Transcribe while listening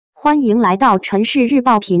欢迎来到陈氏日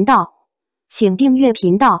报频道，请订阅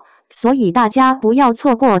频道，所以大家不要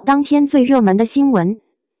错过当天最热门的新闻。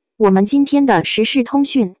我们今天的时事通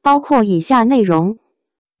讯包括以下内容：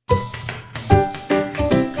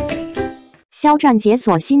肖战解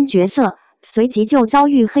锁新角色，随即就遭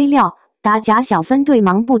遇黑料，打假小分队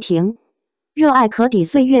忙不停。热爱可抵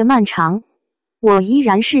岁月漫长，我依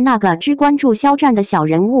然是那个只关注肖战的小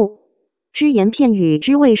人物，只言片语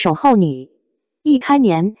只为守候你。一开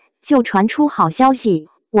年就传出好消息，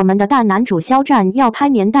我们的大男主肖战要拍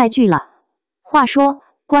年代剧了。话说，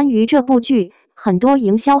关于这部剧，很多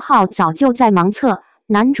营销号早就在盲测，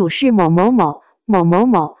男主是某某某某某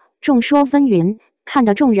某，众说纷纭，看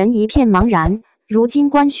得众人一片茫然。如今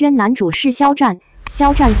官宣男主是肖战，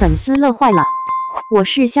肖战粉丝乐坏了。我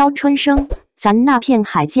是肖春生，咱那片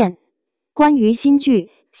海见。关于新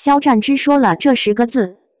剧，肖战只说了这10个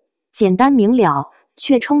字，简单明了，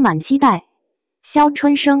却充满期待。肖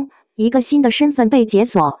春生，一个新的身份被解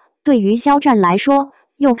锁，对于肖战来说，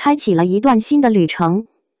又开启了一段新的旅程。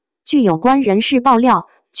据有关人士爆料，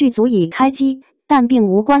剧组已开机，但并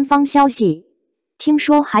无官方消息。听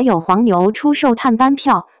说还有黄牛出售探班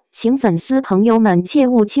票，请粉丝朋友们切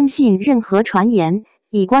勿轻信任何传言，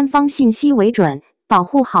以官方信息为准，保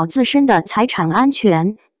护好自身的财产安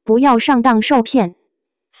全，不要上当受骗。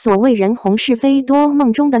所谓人红是非多，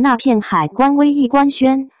梦中的那片海官微一官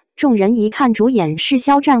宣，众人一看主演是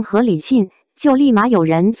肖战和李沁，就立马有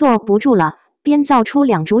人坐不住了，编造出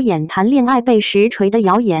2主演谈恋爱被实锤的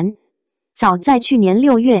谣言。早在去年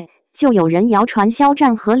6月，就有人谣传肖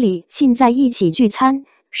战和李沁在一起聚餐，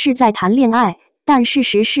是在谈恋爱，但事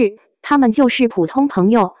实是他们就是普通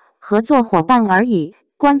朋友、合作伙伴而已。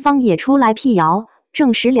官方也出来辟谣，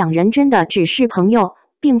证实2人真的只是朋友，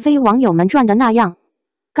并非网友们传的那样。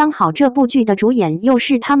刚好这部剧的主演又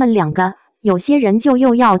是他们2个，有些人就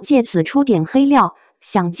又要借此出点黑料，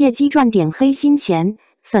想借机赚点黑心钱。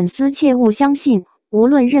粉丝切勿相信，无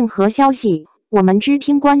论任何消息，我们只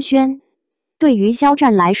听官宣。对于肖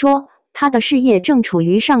战来说，他的事业正处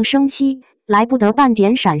于上升期，来不得半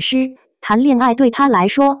点闪失，谈恋爱对他来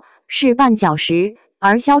说是绊脚石，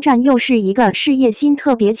而肖战又是一个事业心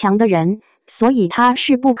特别强的人，所以他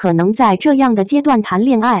是不可能在这样的阶段谈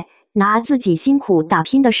恋爱，拿自己辛苦打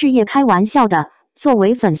拼的事业开玩笑的。作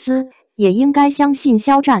为粉丝，也应该相信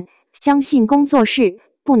肖战，相信工作室，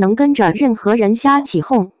不能跟着任何人瞎起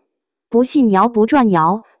哄。不信谣不转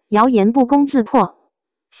谣，谣言不攻自破。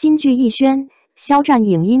新剧一宣，肖战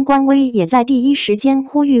影音官微也在第一时间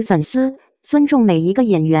呼吁粉丝尊重每一个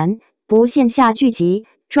演员，不线下聚集，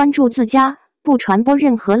专注自家，不传播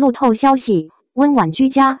任何路透消息，温婉居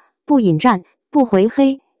家，不引战，不回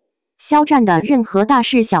黑。肖战的任何大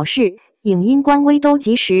事小事，影音官微都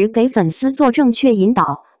及时给粉丝做正确引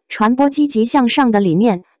导，传播积极向上的理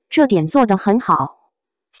念，这点做得很好。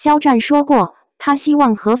肖战说过，他希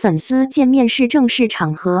望和粉丝见面是正式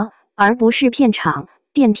场合，而不是片场、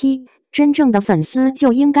电梯。真正的粉丝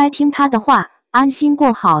就应该听他的话，安心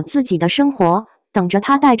过好自己的生活，等着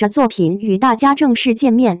他带着作品与大家正式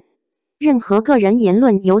见面。任何个人言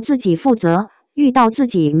论由自己负责，遇到自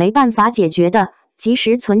己没办法解决的，及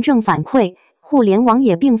时存正反馈。互联网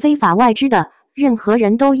也并非法外之的，任何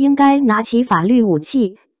人都应该拿起法律武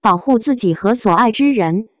器，保护自己和所爱之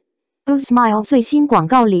人。Smile 最新广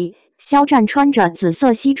告里，肖战穿着紫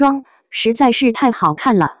色西装，实在是太好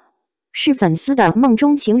看了，是粉丝的梦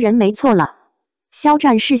中情人没错了。肖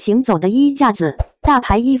战是行走的衣架子，大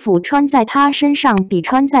牌衣服穿在他身上比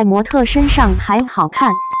穿在模特身上还好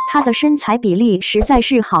看，他的身材比例实在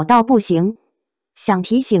是好到不行。想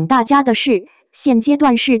提醒大家的是，现阶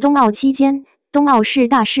段是冬奥期间，冬奥是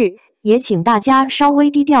大事，也请大家稍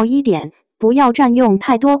微低调一点，不要占用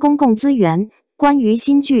太多公共资源。关于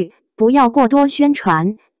新剧，不要过多宣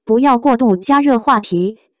传，不要过度加热话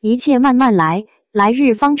题，一切慢慢来，来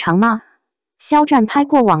日方长吗？肖战拍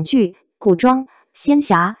过网剧、古装、仙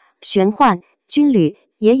侠、玄幻、军旅，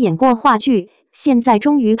也演过话剧，现在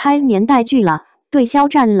终于拍年代剧了。对肖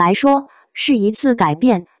战来说，是一次改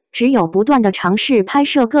变，只有不断的尝试拍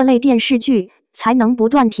摄各类电视剧，才能不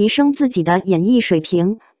断提升自己的演艺水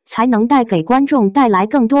平，才能带给观众带来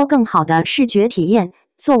更多更好的视觉体验。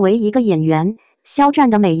作为一个演员，肖战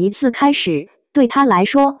的每一次开始，对他来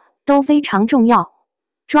说都非常重要。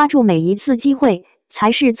抓住每一次机会，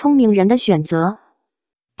才是聪明人的选择。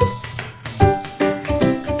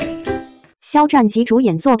肖战及主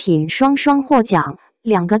演作品双双获奖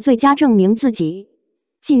，2个最佳证明自己。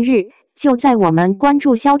近日，就在我们关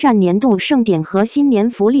注肖战年度盛典和新年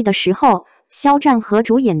福利的时候，肖战和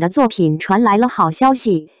主演的作品传来了好消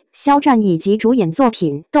息，肖战以及主演作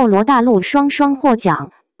品《斗罗大陆》双双获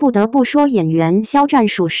奖。不得不说，演员肖战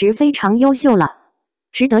属实非常优秀了。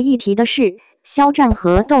值得一提的是，肖战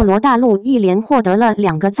和斗罗大陆一连获得了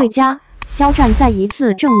2个最佳，肖战再一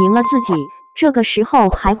次证明了自己。这个时候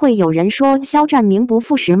还会有人说肖战名不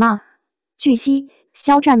副实吗？据悉，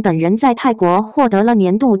肖战本人在泰国获得了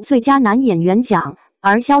年度最佳男演员奖，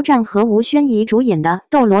而肖战和吴宣仪主演的《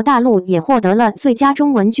斗罗大陆》也获得了最佳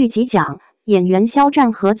中文剧集奖。演员肖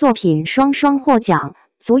战和作品双双获奖，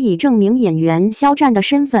足以证明演员肖战的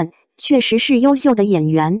身份确实是优秀的演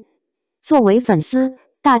员。作为粉丝，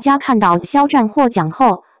大家看到肖战获奖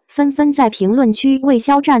后，纷纷在评论区为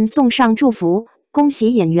肖战送上祝福，恭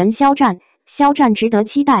喜演员肖战，肖战值得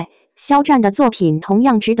期待，肖战的作品同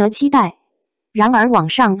样值得期待。然而，网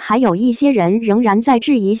上还有一些人仍然在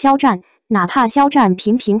质疑肖战，哪怕肖战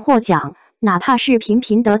频频获奖，哪怕是频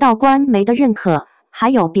频得到官媒的认可，还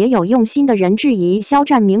有别有用心的人质疑肖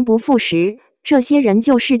战名不副实，这些人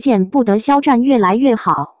就是见不得肖战越来越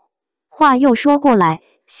好。话又说过来，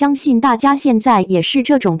相信大家现在也是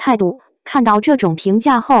这种态度，看到这种评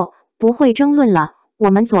价后，不会争论了。我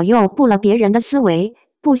们左右不了别人的思维，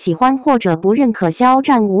不喜欢或者不认可肖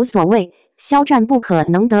战无所谓，肖战不可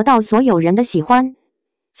能得到所有人的喜欢。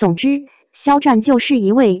总之，肖战就是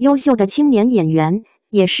一位优秀的青年演员，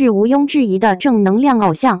也是毋庸置疑的正能量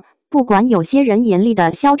偶像。不管有些人眼里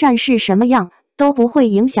的肖战是什么样，都不会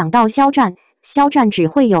影响到肖战，肖战只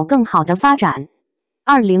会有更好的发展。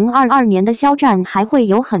2022年的肖战还会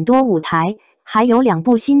有很多舞台，还有2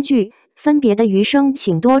部新剧，分别的《余生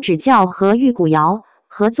请多指教》和《玉骨遥》，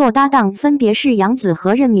合作搭档分别是杨紫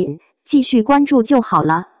和任敏，继续关注就好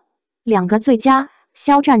了。2个最佳，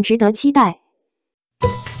肖战值得期待。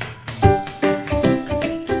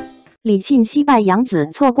李沁惜败杨紫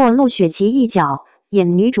错过陆雪琪一角，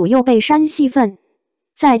演女主又被删戏份。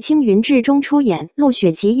在青云志中出演陆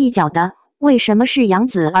雪琪一角的，为什么是杨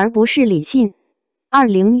紫而不是李沁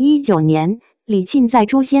？2019年，李沁在《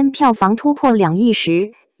诛仙》票房突破2亿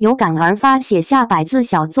时，有感而发写下100字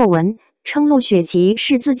小作文，称陆雪琪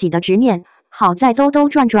是自己的执念。好在兜兜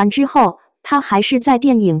转转之后，他还是在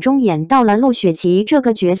电影中演到了陆雪琪这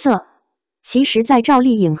个角色。其实，在赵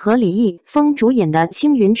丽颖和李易峰主演的《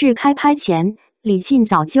青云志》开拍前，李沁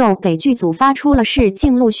早就给剧组发出了试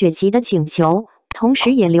镜陆雪琪的请求，同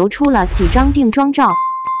时也流出了几张定妆照。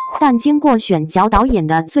但经过选角导演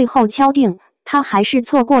的最后敲定，他还是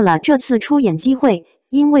错过了这次出演机会，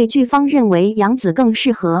因为剧方认为杨紫更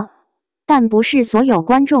适合。但不是所有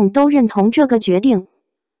观众都认同这个决定。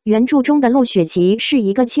原著中的陆雪琪是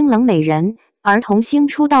一个清冷美人，而童星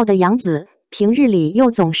出道的杨紫平日里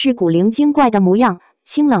又总是古灵精怪的模样，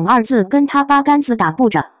清冷2字跟她八竿子打不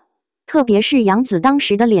着。特别是杨紫当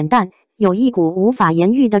时的脸蛋，有一股无法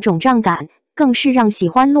言喻的肿胀感，更是让喜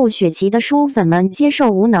欢陆雪琪的书粉们接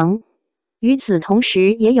受无能。与此同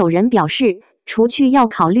时，也有人表示，除去要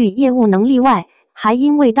考虑业务能力外，还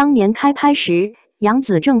因为当年开拍时，杨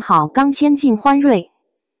紫正好刚签进欢瑞，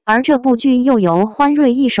而这部剧又由欢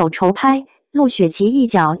瑞一手筹拍，陆雪琪一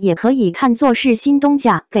角也可以看作是新东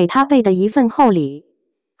家给她备的一份厚礼。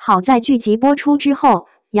好在剧集播出之后，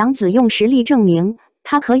杨紫用实力证明，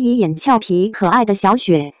她可以演俏皮可爱的小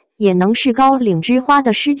雪，也能是高岭之花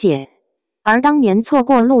的师姐。而当年错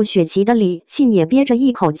过陆雪琪的李沁也憋着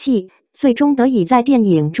一口气，最终得以在电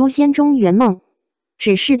影《诛仙》中圆梦。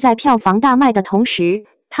只是在票房大卖的同时，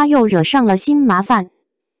他又惹上了新麻烦。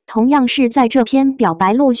同样是在这篇表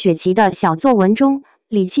白陆雪琪的小作文中，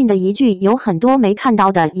李沁的一句有很多没看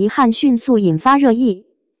到的遗憾迅速引发热议。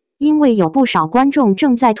因为有不少观众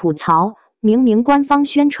正在吐槽，明明官方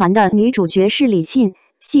宣传的女主角是李沁，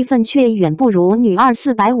戏份却远不如女二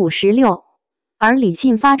456。而李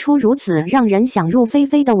沁发出如此让人想入非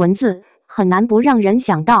非的文字，很难不让人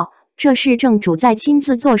想到，这是正主在亲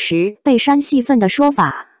自作时被删戏份的说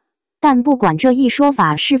法。但不管这一说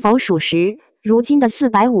法是否属实，如今的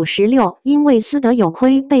456因为私德有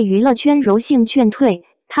亏被娱乐圈柔性劝退，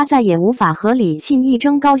他再也无法和李沁一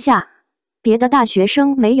争高下。别的大学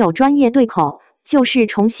生没有专业对口，就是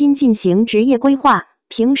重新进行职业规划，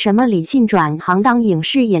凭什么李沁转行当影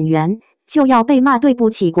视演员就要被骂对不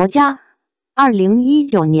起国家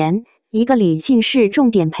？2019年，一个李沁是重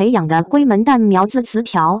点培养的闺门蛋苗子词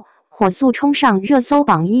条火速冲上热搜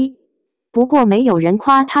榜1。不过没有人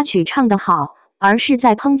夸他曲唱得好，而是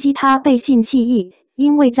在抨击他背信弃义，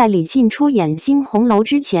因为在李沁出演《新红楼》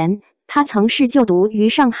之前，他曾是就读于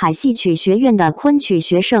上海戏曲学院的昆曲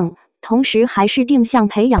学生，同时还是定向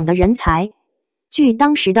培养的人才。据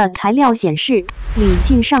当时的材料显示，李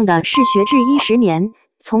沁上的是学制10年，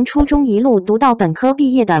从初中一路读到本科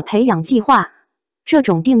毕业的培养计划。这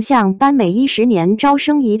种定向班每10年招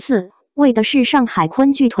生一次，为的是上海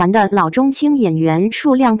昆剧团的老中青演员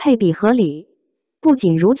数量配比合理。不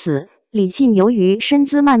仅如此，李沁由于身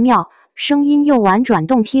姿曼妙，声音又婉转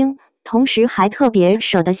动听，同时还特别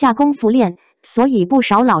舍得下功夫练，所以不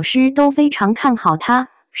少老师都非常看好他，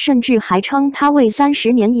甚至还称他为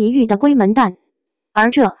30年一遇的闺门旦。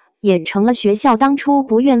而这也成了学校当初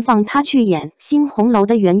不愿放他去演新红楼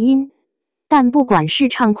的原因。但不管是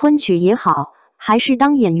唱昆曲也好，还是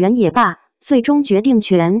当演员也罢，最终决定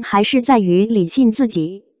权还是在于李沁自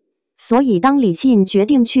己。所以当李沁决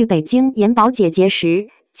定去北京演宝姐姐时，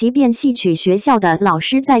即便戏曲学校的老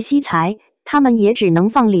师在惜才，他们也只能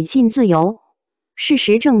放李沁自由。事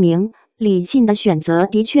实证明，李沁的选择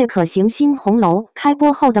的确可行。新红楼开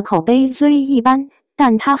播后的口碑虽一般，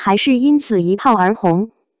但他还是因此一炮而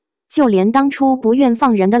红。就连当初不愿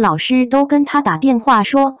放人的老师都跟他打电话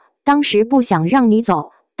说，当时不想让你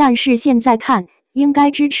走，但是现在看，应该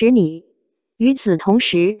支持你。与此同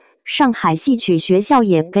时，上海戏曲学校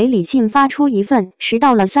也给李沁发出一份迟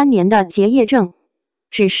到了3年的结业证。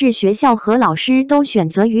只是学校和老师都选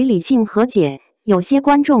择与李沁和解，有些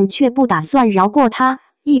观众却不打算饶过他，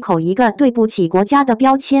一口一个对不起国家的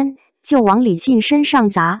标签就往李沁身上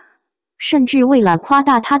砸，甚至为了夸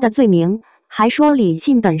大他的罪名，还说李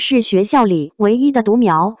沁本是学校里唯一的独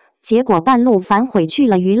苗，结果半路反悔去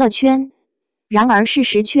了娱乐圈。然而事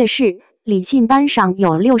实却是，李沁班上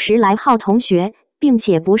有60来号同学，并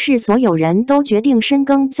且不是所有人都决定深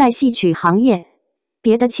耕在戏曲行业。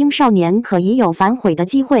别的青少年可以有反悔的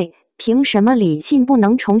机会，凭什么李沁不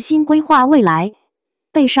能重新规划未来？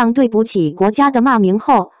背上对不起国家的骂名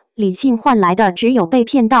后，李沁换来的只有被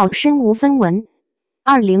骗到身无分文。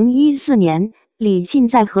2014年，李沁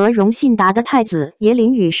在和荣信达的太子爷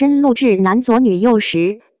林宇深录制《男左女右》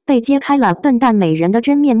时，被揭开了笨蛋美人的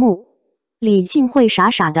真面目。李沁会傻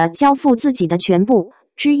傻地交付自己的全部，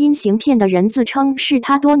知因行骗的人自称是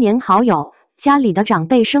他多年好友，家里的长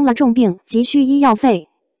辈生了重病，急需医药费。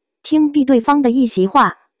听毕对方的一席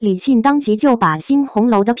话，李沁当即就把新红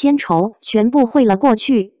楼的片酬全部汇了过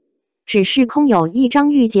去。只是空有一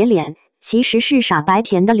张御姐脸，其实是傻白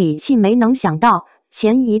甜的李沁没能想到，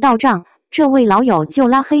钱一到账，这位老友就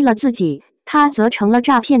拉黑了自己，他则成了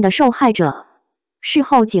诈骗的受害者。事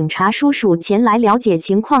后警察叔叔前来了解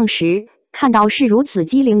情况时，看到是如此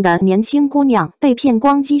机灵的年轻姑娘被骗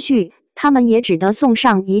光积蓄，他们也只得送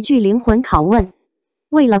上一句灵魂拷问。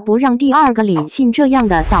为了不让第二个李沁这样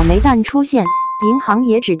的倒霉蛋出现，银行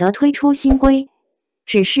也只得推出新规。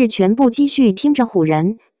只是全部积蓄听着唬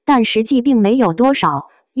人，但实际并没有多少，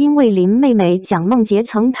因为林妹妹蒋梦婕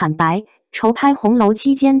曾坦白，筹拍红楼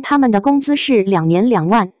期间他们的工资是2年2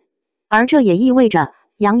万。而这也意味着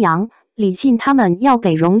杨、李沁他们要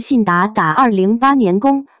给荣信达打208年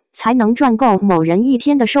工，才能赚够某人一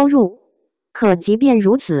天的收入。可即便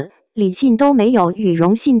如此，李沁都没有与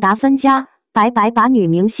荣信达分家，白白把女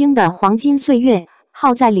明星的黄金岁月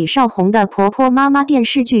耗在李少红的婆婆妈妈电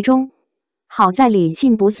视剧中。好在李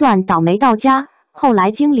沁不算倒霉到家，后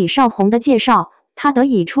来经李少红的介绍，她得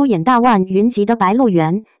以出演大万云集的白鹿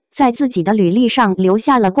原，在自己的履历上留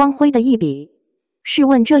下了光辉的一笔。试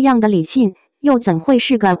问这样的李沁，又怎会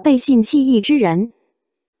是个背信弃义之人？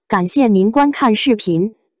感谢您观看视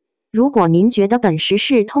频。如果您觉得本时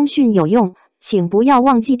事通讯有用，请不要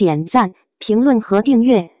忘记点赞、评论和订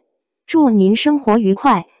阅。祝您生活愉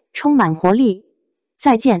快，充满活力。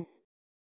再见。